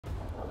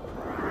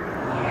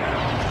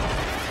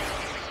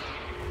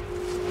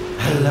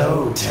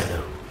Hello,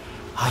 Tenno.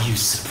 Are you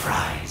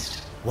surprised?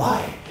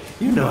 Why?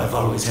 You know I've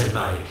always had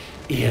my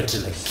ear to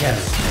the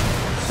kennel.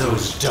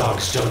 Those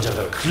dogs don't have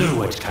a clue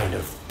what kind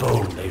of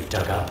bone they've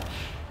dug up.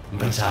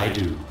 But I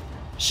do.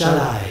 Shall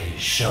I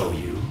show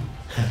you?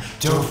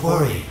 Don't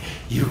worry,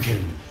 you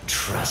can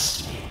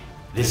trust me.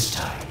 This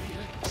time.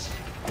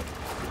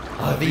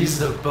 Are these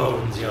the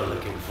bones you're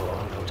looking for,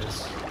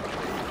 Lotus?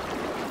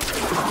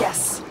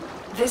 Yes,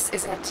 this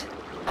is it.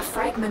 A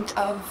fragment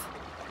of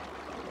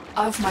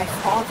my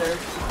father,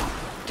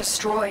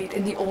 destroyed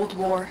in the old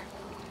war.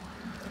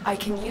 I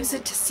can use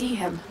it to see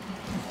him.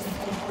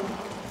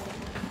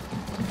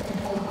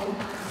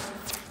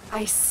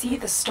 I see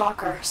the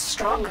stalker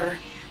stronger,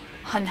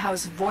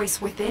 Hunhow's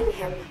voice within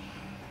him.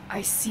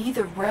 I see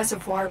the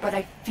reservoir, but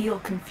I feel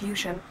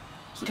confusion.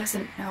 He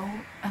doesn't know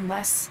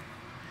unless...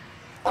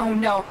 Oh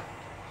no.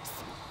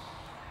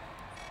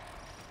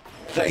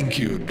 Thank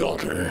you,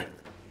 daughter.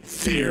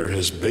 Fear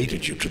has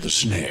baited you to the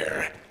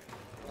snare.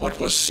 What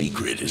was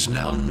secret is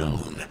now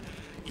known.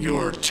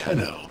 Your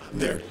Tenno,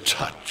 their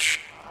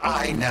touch.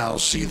 I now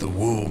see the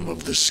womb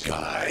of the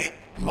sky.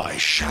 My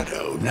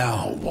shadow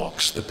now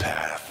walks the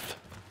path.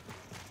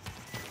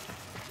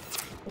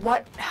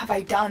 What have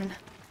I done?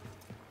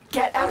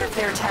 Get out of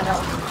there, Tenno.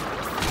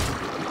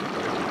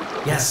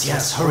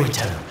 Yes, hurry,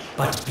 Tenno.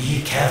 But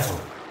be careful.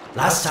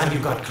 Last time you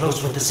got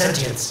close with the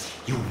Sentients,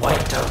 you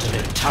wiped out an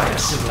entire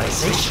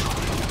civilization.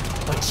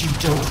 But you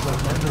don't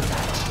remember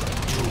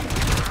that, do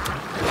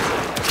you?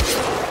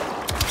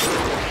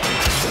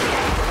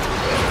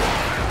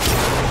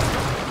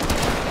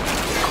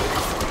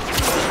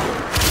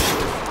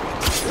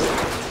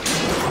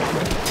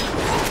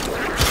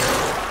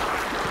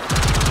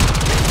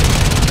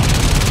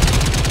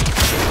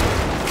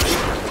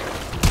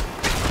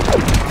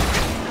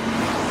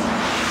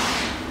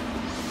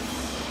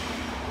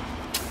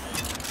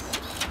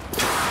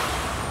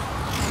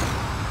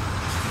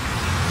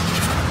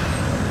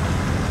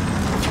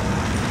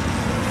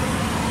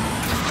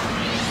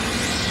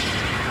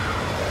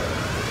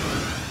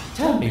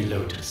 Tell me,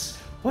 Lotus,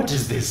 what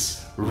is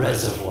this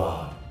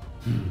reservoir?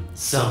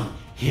 Some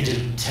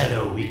hidden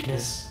Tenno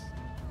weakness?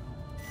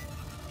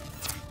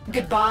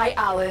 Goodbye,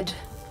 Alid.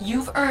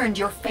 You've earned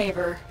your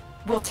favor.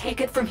 We'll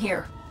take it from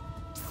here.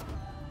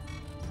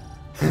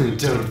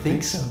 Don't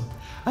think so.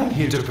 I'm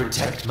here to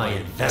protect my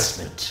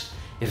investment.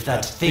 If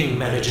that thing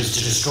manages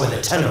to destroy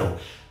the Tenno,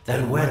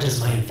 then where does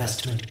my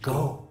investment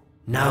go?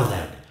 Now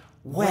then,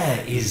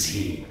 where is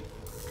he?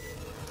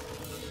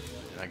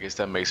 I guess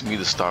that makes me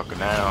the stalker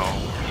now.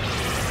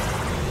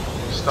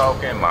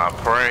 Stalking my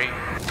prey.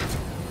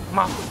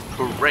 My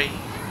prey.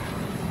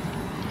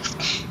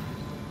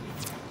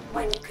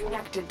 When you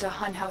connected to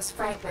Hunhow's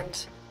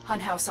fragment,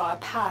 Hunhow saw a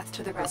path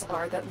to the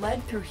reservoir that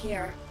led through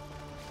here.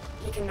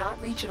 He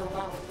cannot reach it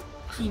alone.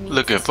 He needs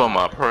Looking us for to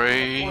my support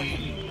prey.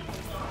 him.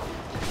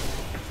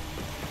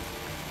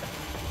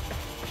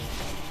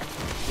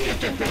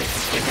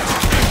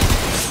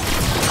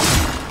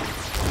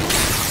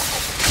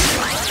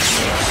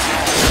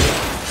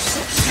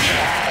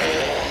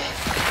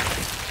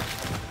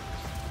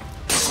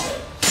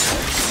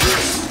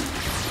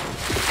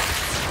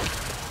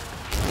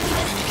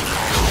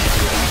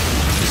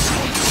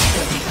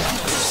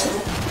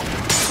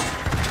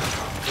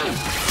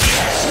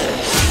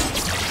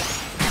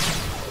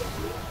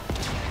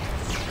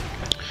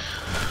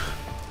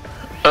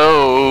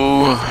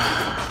 Oh,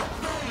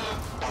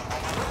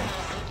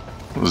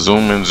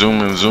 zoom in.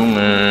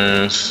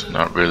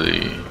 Not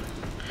really.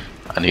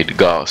 I need the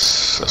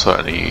Gauss. That's what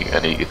I need. I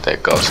need to get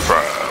that Gauss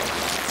Prime.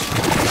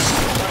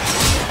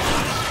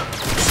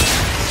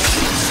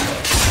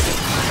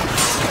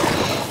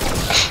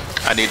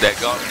 I need that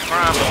Gauss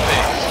Prime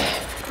effect.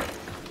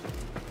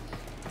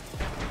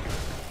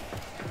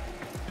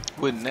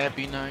 Wouldn't that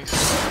be nice?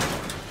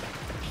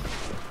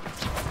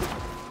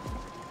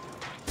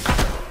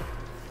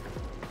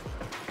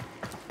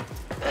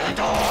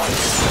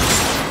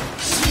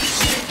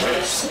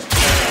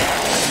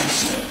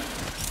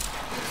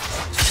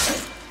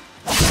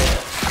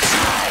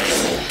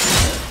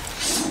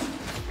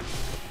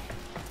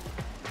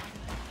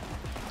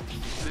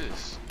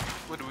 This?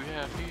 What do we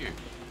have here?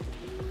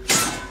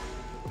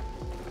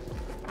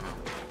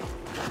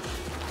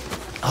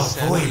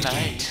 A void Seven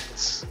gate.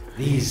 lights.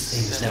 These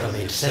things never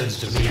made sense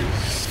to me.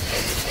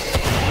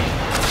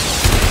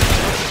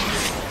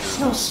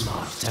 So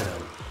smart,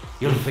 Tenno.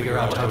 You'll figure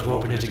out how to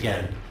open it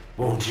again,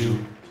 won't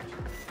you?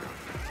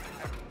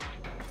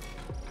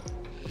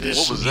 This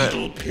What was that?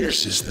 needle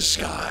pierces the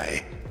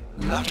sky.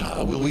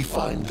 Nata, will we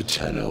find the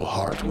Tenno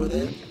heart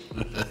within?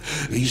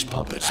 These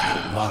puppets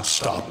will not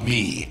stop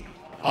me.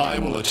 I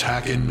will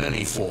attack in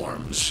many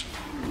forms.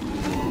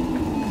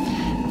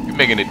 You're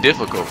making it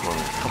difficult for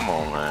me. Come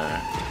on,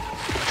 man.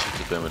 I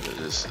should have been able to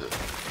just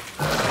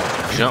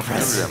jump through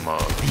Impressive. them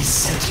all. These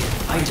sentient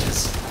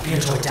fighters appear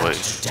to adapt Wait.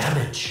 to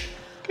damage.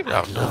 Get I'd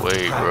out the love to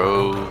way, grab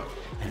bro. one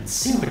and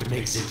see what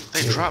makes it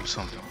They tick. dropped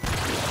something.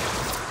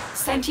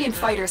 Sentient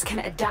fighters can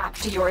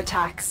adapt to your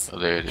attacks. Oh,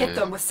 there it Hit is.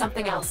 them with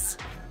something else.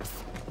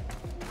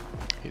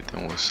 Hit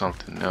them with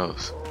something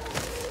else.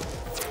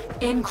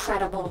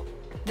 Incredible.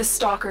 The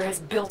Stalker has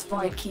built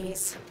void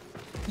keys.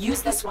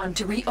 Use this one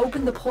to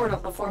reopen the portal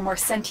before more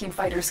sentient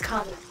fighters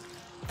come.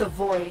 The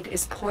void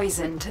is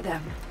poison to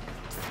them.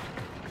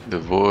 The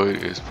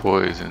void is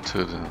poison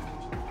to them.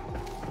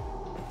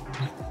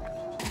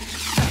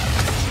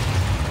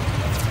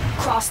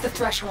 Cross the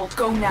threshold.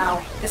 Go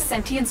now. The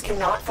Sentients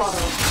cannot follow.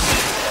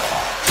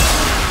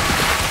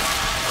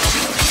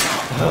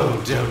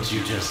 Oh, don't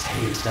you just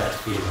hate that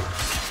feeling?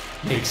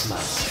 Makes my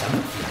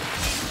stomach feel.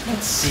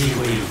 Let's see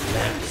where you've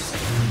landed.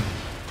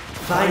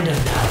 Find a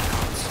nav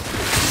console.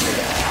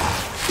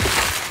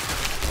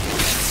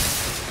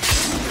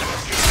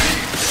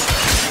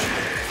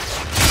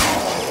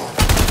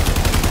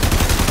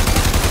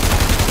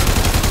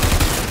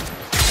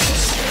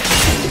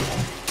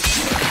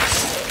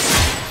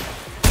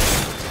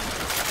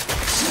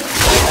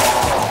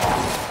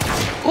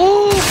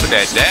 Ooh, for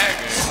that dagger.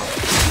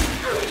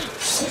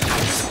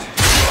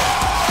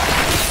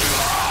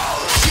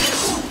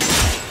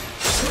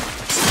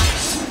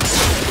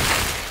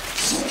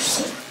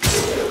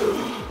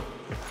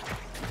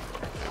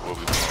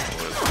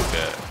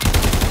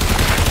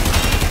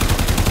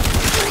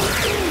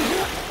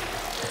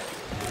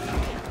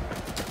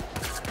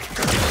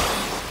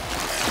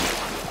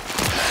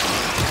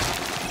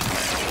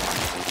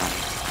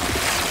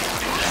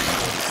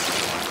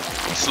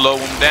 Slow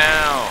him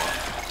down.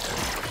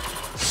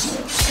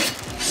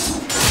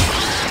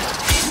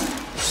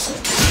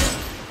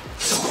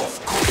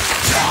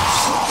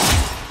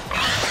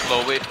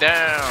 Slow it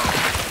down.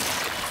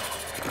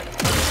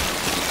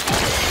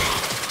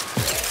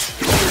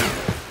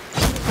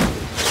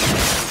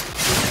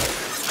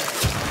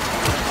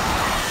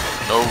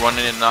 No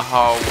running in the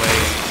hallway.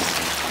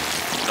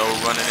 No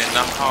running in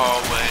the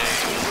hallway.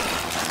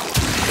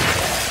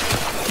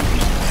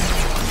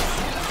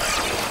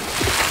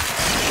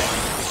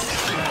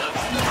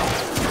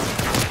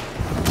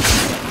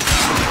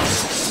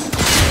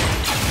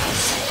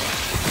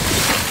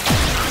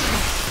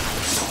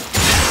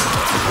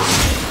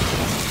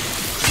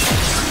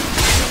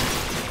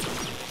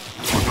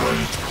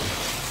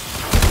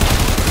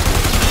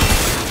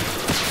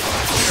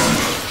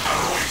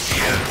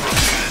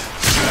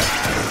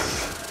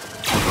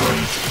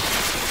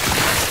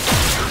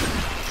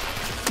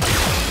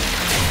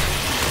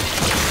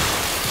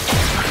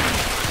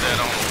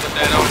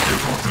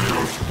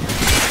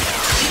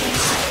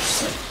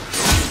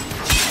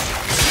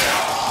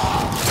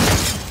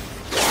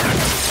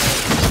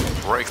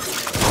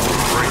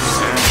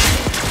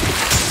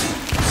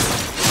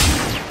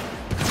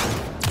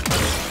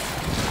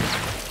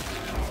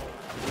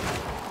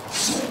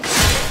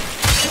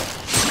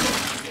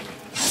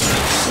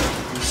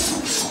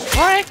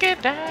 Break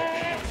it down.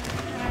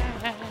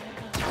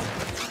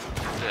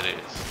 That is.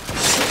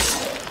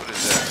 What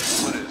is that?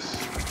 What is?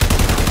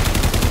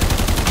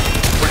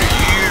 What are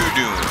you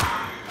doing?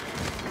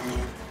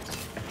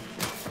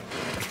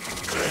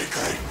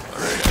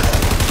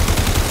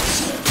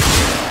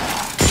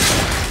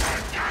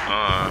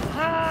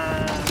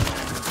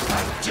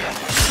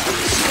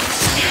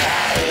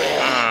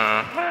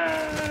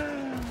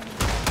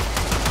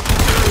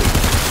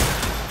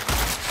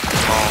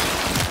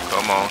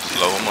 Come on,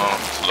 slow him up,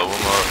 slow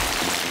him up,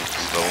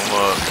 slow him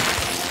up.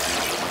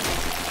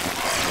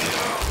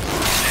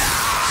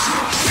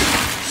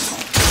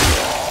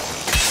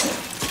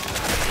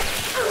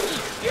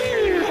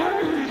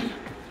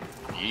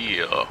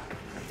 Yeah.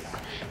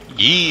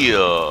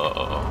 Yeah.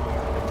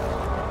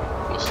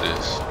 What's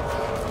this?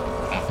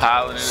 I'm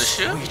piloting the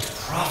ship? Sweet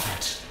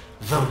prophet,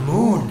 the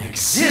moon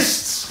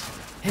exists.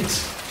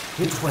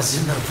 It was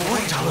in the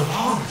void all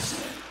along.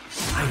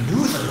 I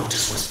knew the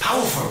Lotus was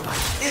powerful, but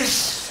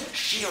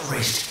she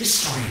erased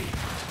history.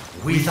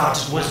 We thought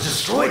it was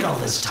destroyed all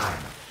this time.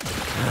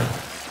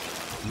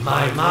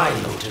 My,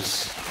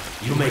 Lotus,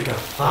 you make a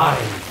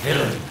fine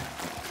villain.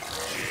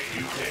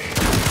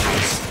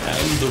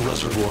 And the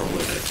reservoir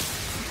with it.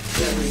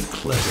 Very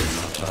clever,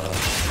 Nata.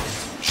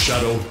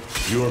 Shadow,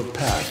 your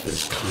path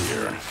is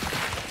clear.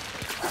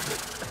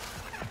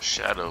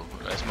 Shadow,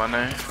 that's my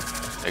name?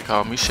 They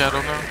call me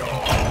Shadow now?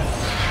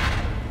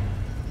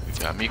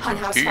 Got me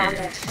Funhouse confused. found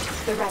it.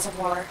 The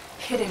reservoir,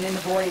 hidden in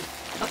the void.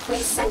 A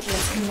place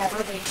Sentients can never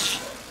reach.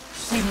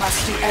 We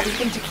must do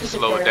everything to keep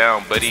Slow it there. it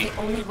down, buddy. It's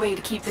the only way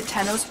to keep the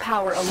Tenno's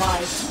power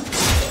alive.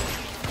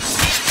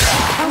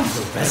 Found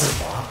the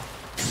reservoir?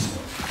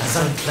 As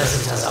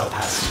unpleasant as our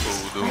past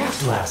is, I have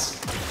to ask.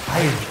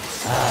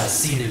 I've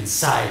seen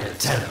inside a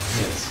Tenno,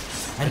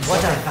 yes, and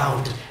what I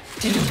found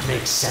didn't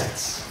make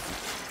sense.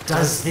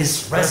 Does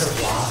this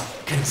reservoir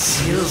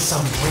conceal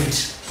some great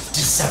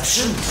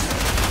deception?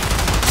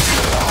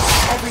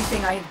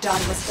 Everything I have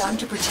done was done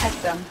to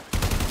protect them.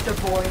 The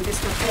void is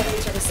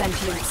forbidden to the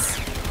Sentients.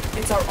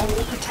 It's our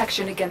only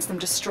protection against them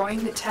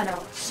destroying the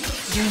Tenno.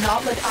 Do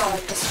not let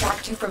Alec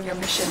distract you from your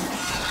mission.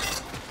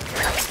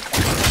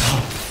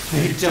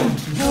 They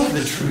don't know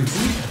the truth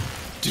either,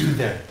 do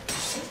they?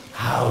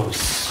 How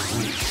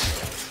sweet.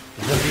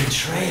 The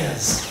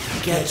betrayers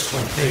get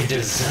what they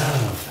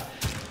deserve.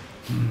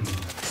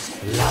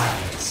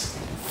 Lies,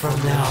 from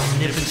their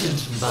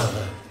omnipotent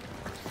mother.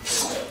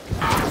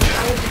 I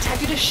have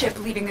detected a ship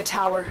leaving the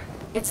tower.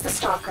 It's the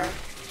Stalker.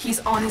 He's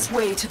on his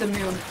way to the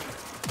moon.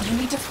 You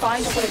need to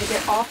find a way to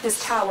get off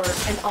this tower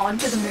and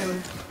onto the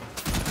moon.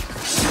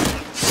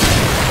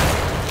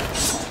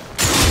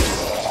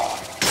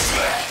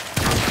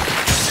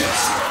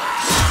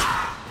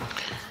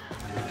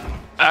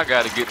 I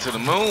gotta get to the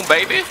moon,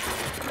 baby.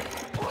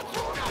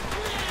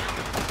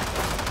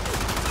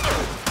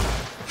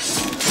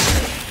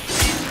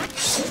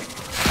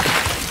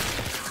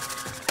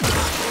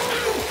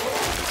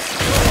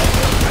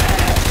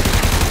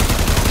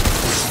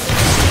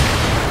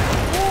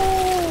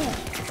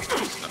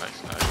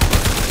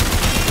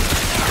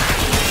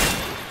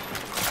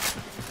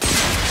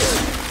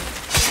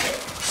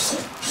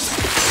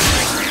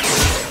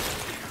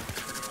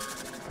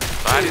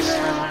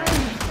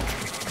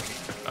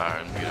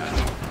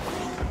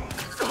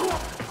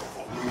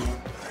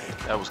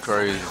 That was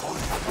crazy.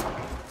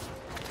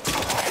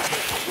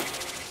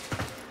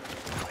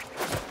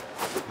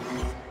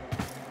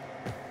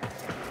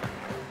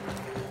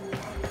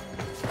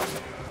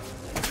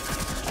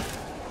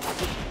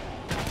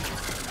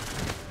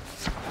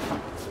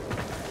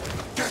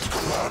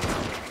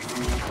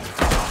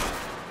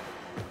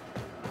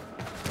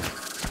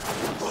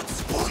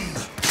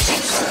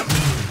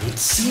 It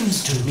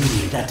seems to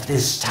me that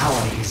this tower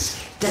is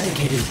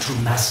dedicated to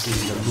masking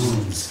the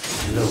moon's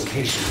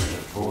location in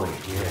the void,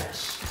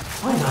 yes.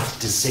 Why not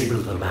disable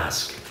the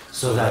mask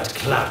so that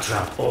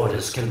claptrap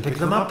orders can pick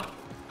them up?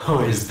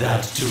 Or is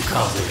that too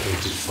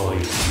complicated for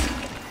you?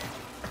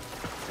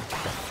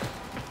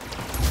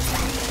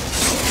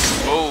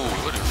 Oh,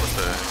 what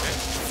the heck?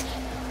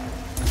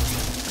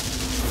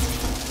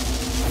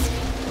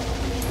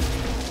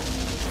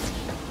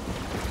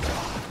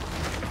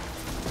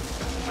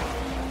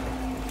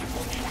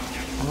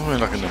 I'm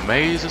like in a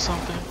maze or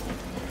something.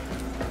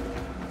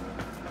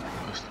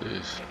 What's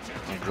this?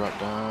 Drop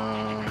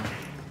down.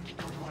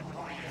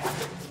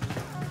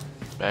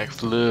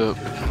 Backflip.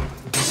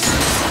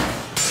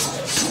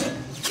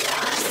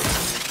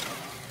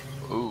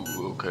 Ooh,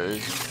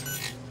 okay.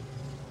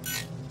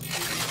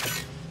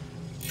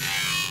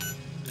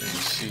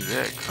 Didn't see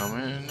that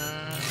coming.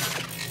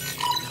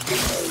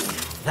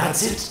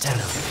 That's it,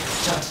 Tenno.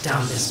 Shut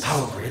down this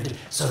power grid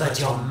so that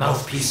your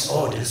mouthpiece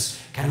orders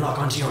can lock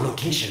onto your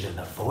location in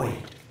the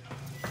void.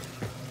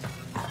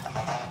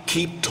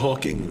 Keep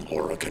talking,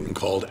 Oracle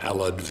called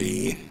Alad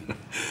V.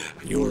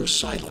 Your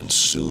silence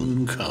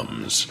soon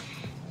comes.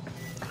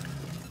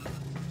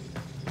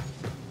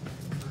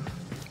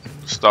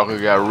 Stalker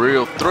got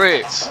real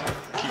threats.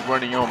 Keep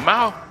running your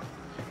mouth,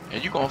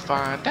 and you're gonna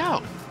find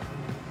out.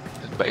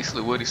 That's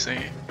basically what he's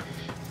saying.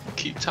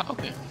 Keep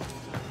talking.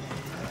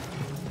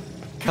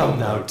 Come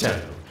now,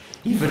 Tenno.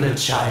 Even a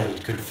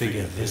child could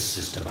figure this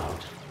system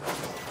out.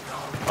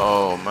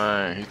 Oh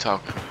man, he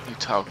talking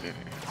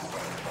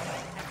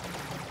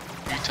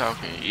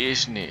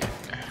ishnit.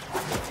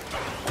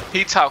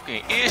 He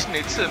talking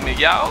ishnit to me,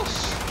 y'all.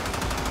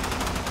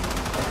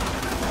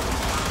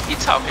 He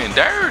talking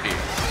dirty.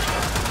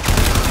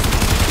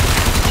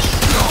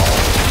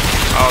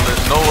 All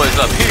this noise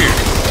up here.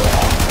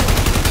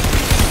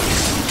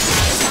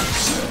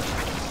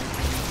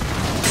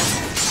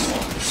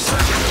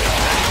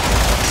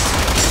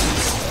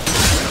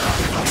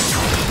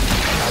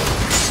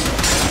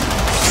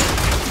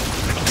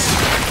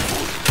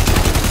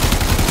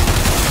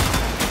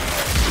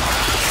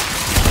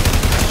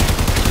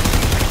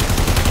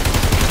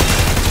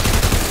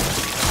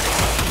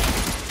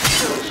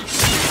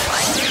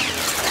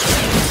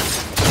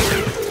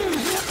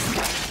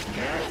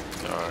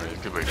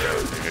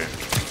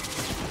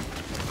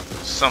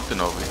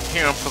 Something over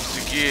here I'm supposed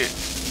to get.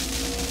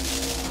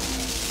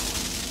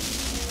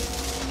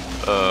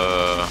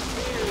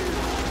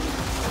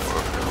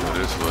 Go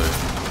this way.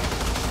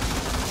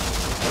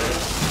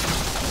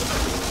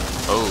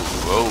 Oh.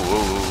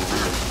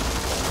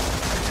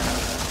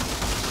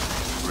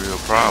 Real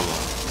problem.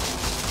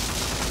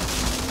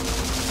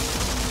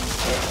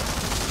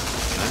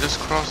 Can I just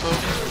cross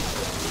over?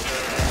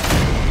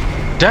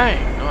 Dang!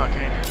 No, I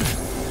can't.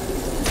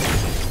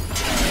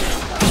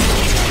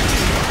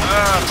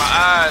 My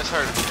eyes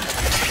hurt.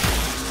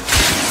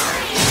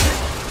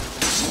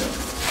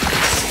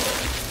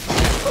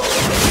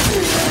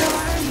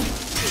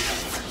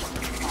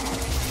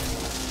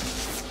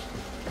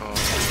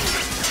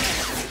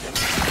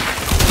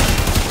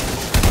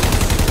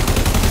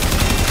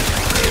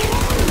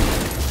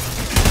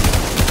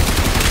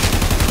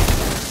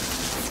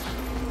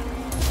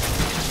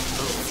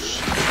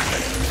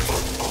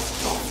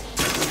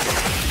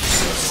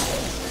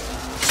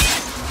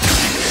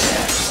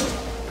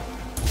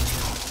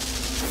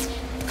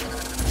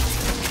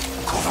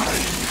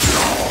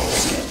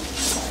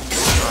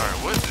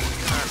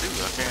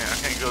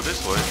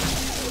 This way.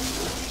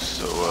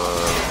 So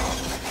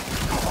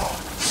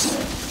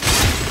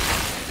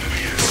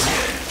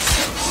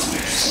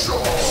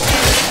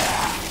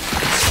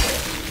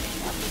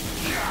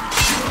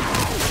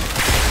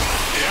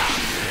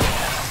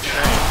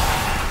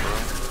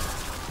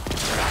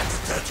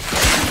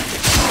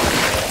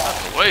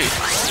Wait.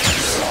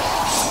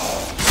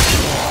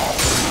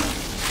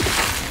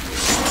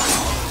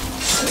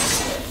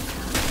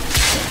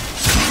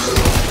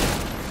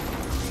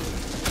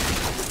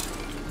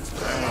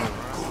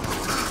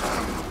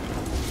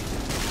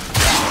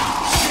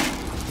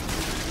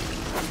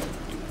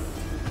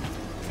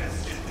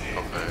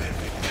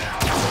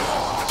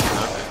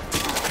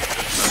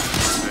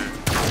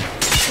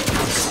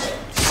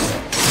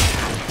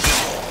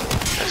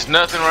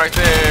 Nothing right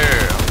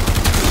there.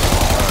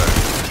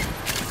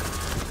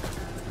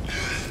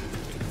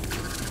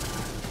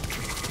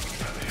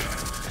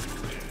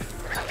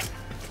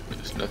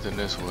 There's nothing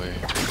this way.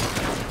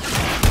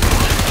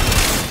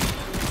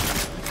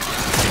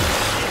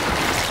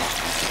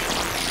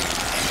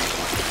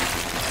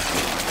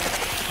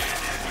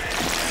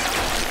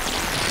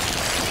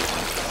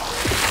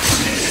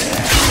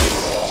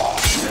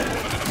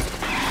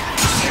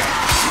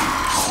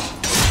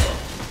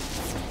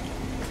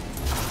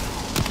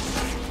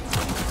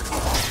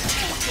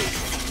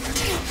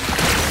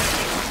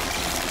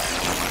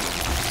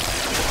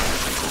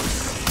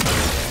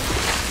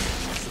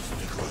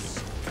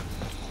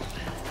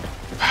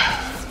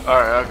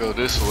 Alright, I'll go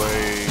this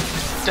way.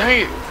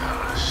 Dang it!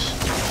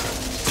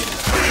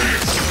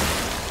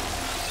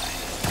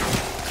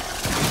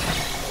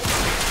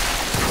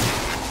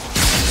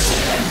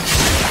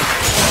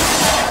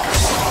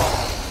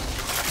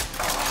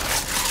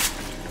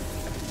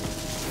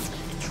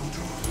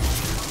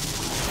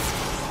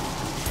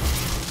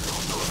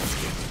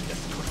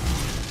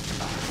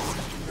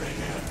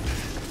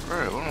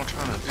 Alright, what am I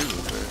trying to do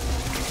with that?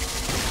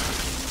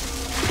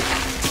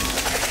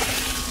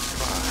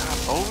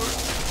 Hop over?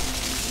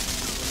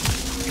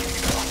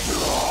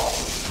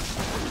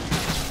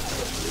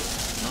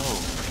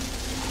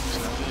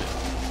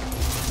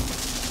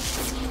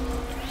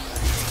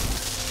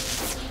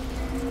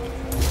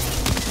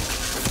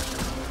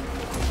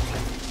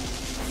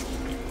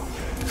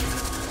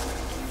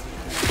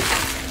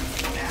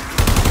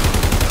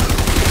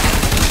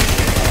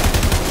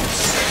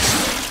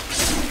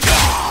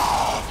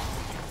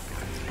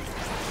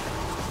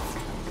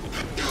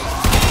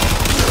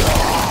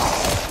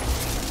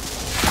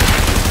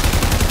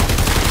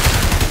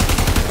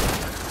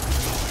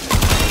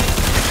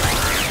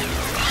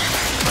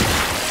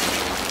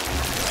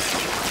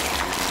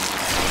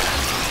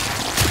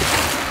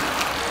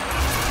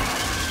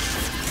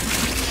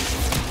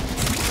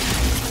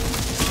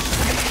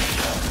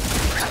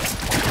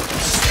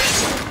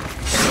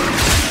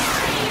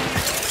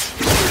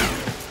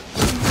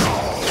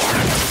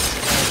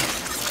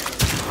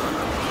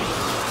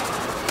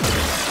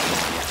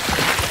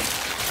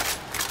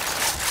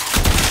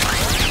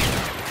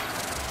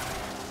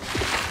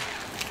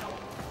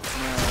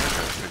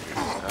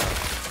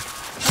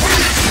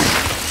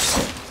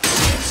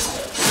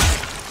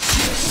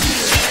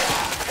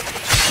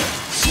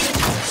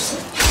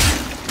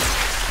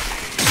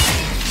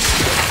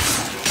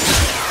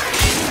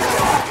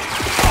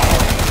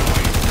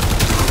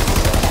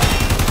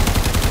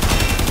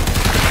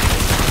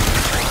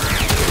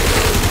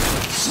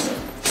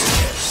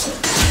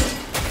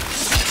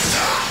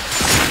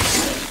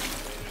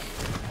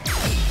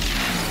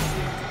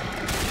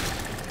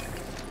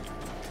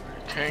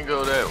 Can't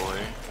go that way.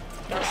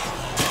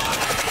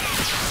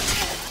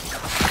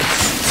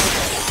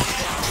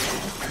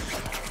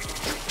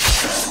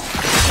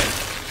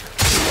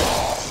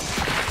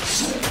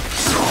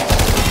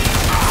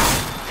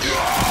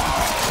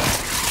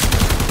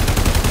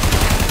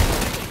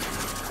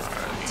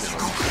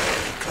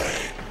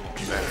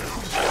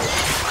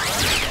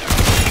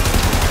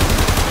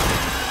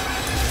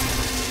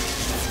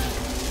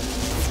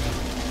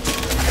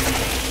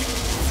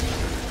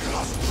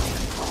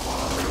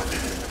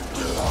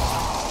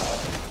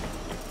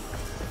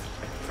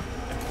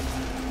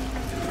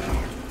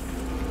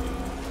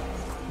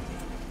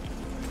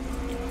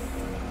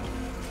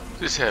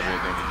 This have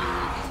anything to do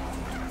with?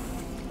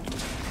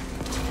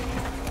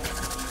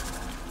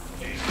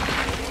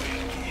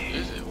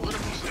 Is it? What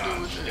am I supposed to do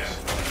with this?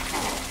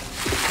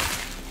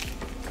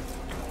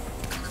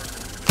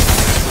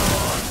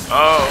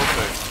 Oh,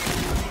 okay.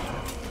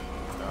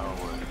 Oh,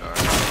 wait,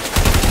 alright.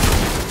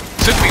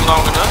 Took me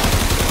long enough.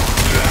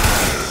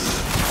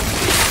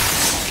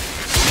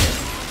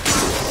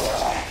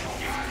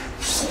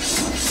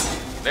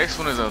 Next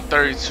one is on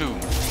 32.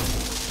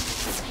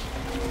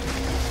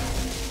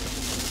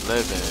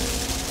 11.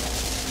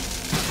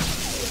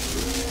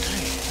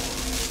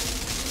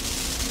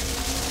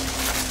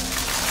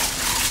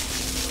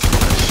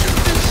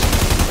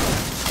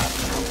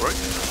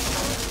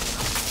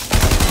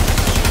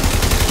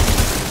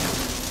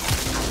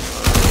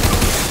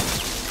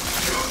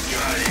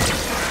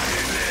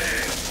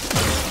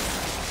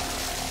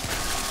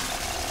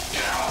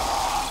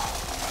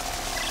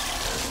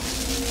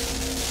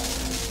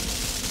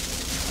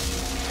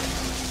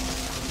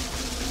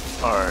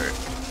 Alright.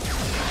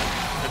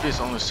 Maybe it's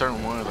only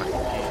certain ones I can get.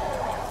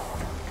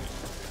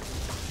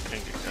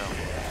 Can't get that one.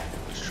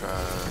 Let's try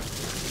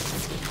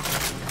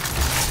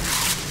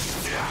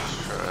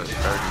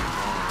 30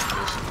 on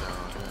this one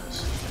down. Yes.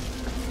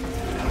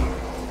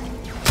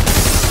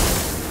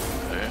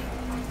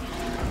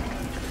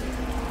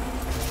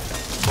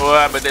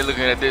 Boy, but they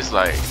looking at this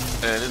like,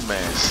 man, this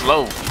man's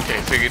slow. You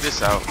can't figure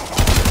this out.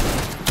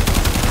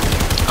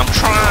 I'm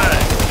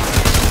trying.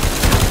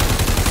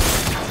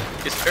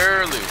 It's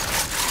early.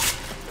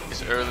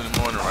 It's early in the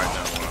morning right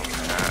now.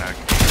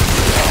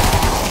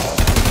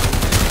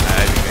 I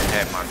haven't even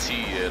had my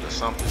tea yet or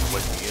something to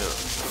wake me up.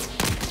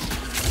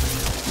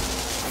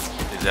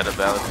 Is that a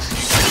valid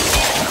excuse?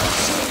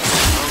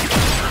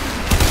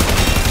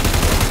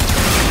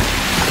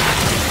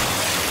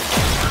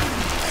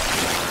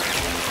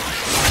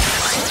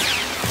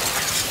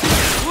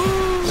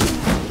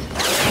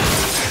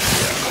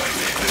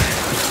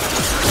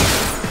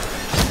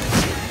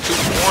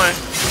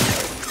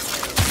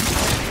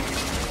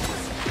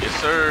 Yes,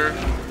 sir.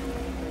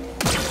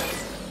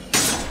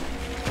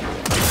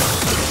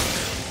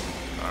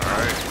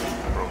 Alright,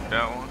 broke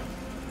that one.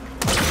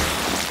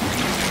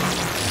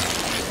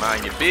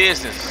 Mind your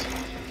business.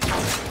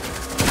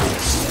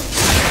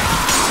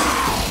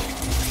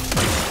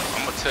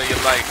 I'm gonna tell you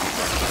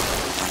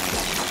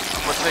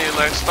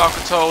like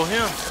Stalker told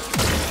him.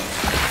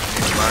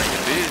 Mind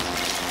your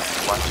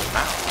business. Watch your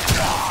mouth.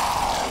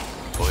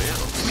 Boy,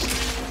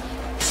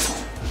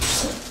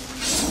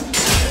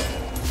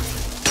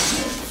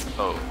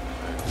 oh,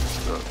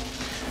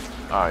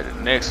 alright, the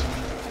next one.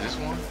 This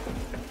one?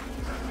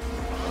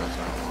 Oh, that's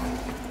not one.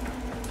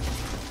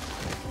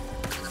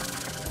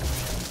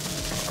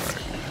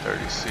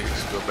 Alright,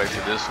 36. Go back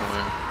to this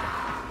one.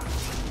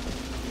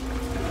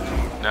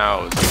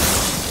 Now it's...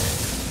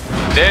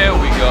 There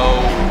we go!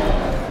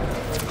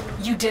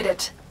 You did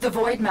it. The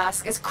void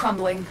mask is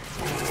crumbling.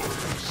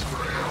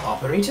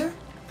 Operator?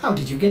 How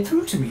did you get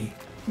through to me?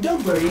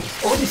 Don't worry,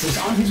 Lotus is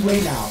on his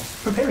way now,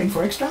 preparing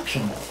for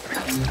extraction.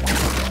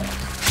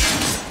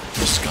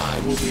 The sky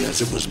will be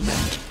as it was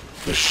meant.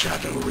 The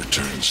shadow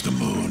returns the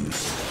moon.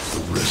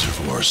 The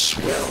reservoir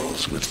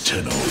swells with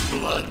Tenno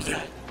blood.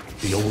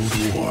 The old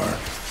war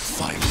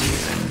finally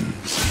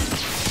ends.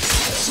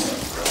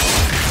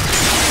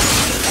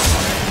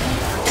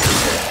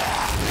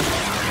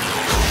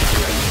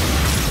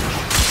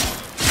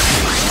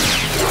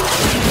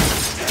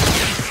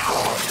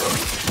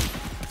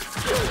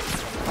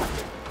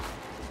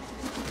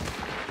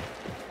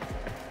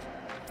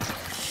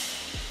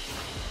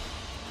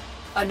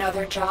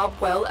 Another job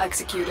well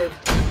executed.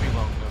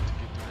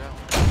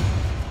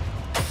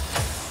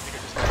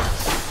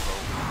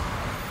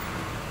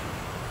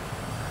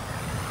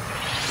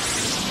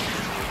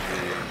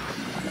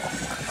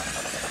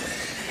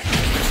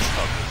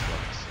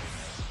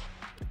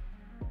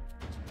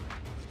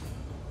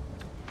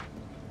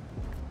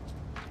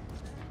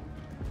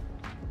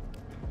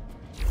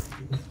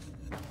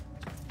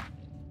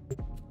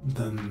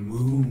 The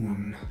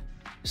moon.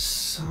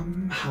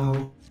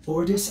 Somehow,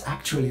 Ordis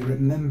actually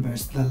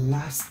remembers the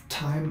last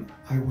time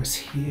I was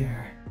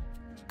here.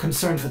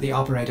 Concern for the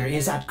operator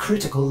is at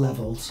critical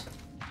levels.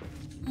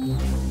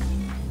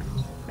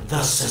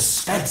 The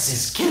suspense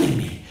is killing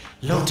me.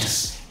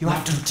 Lotus, you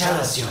have to tell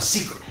us your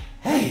secret.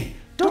 Hey,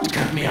 don't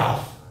cut me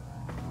off.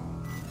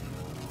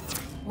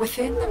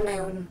 Within the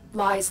moon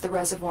lies the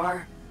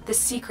reservoir, the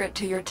secret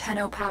to your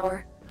Tenno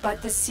power.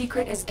 But the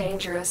secret is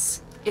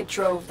dangerous. It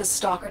drove the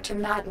Stalker to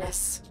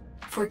madness.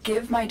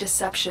 Forgive my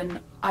deception.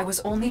 I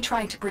was only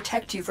trying to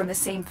protect you from the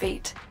same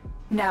fate.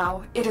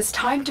 Now, it is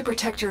time to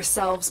protect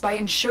yourselves by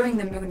ensuring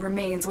the moon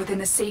remains within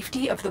the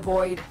safety of the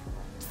void.